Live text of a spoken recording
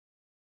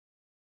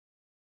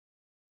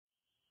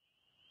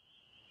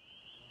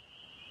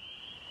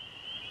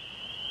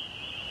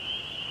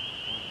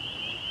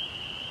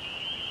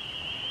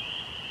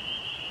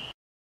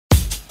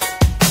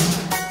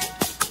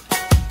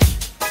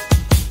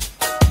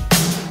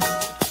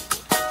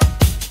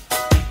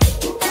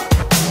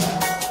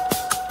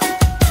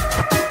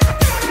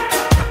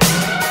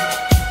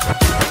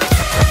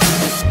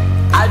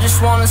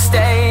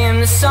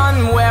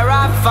sun where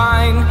I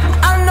find.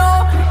 I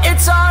know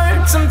it's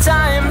hard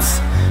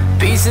sometimes.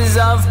 Pieces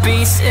of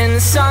peace in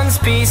the sun's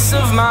peace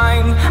of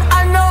mind.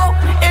 I know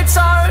it's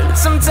hard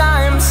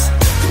sometimes.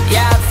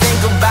 Yeah, I think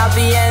about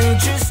the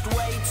end just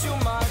way too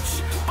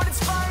much, but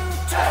it's fun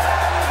to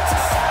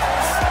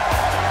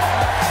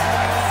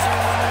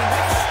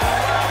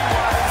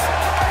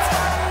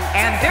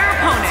and their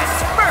opponents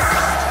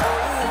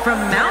first,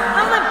 from Mount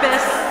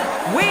Olympus,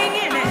 weighing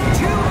in at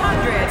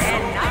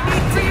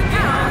 293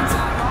 pounds,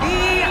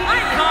 the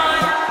IKON.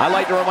 I'd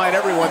like to remind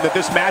everyone that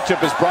this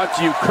matchup is brought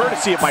to you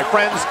courtesy of my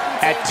friends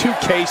at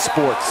 2K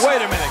Sports. Wait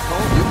a minute,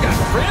 Cole. You got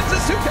friends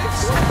at 2K?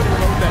 Somebody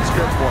wrote that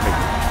script for me.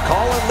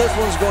 Calling this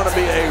one's going to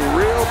be a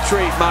real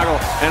treat, Michael,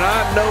 and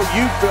I know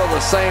you feel the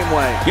same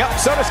way. Yep,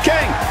 so does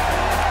King.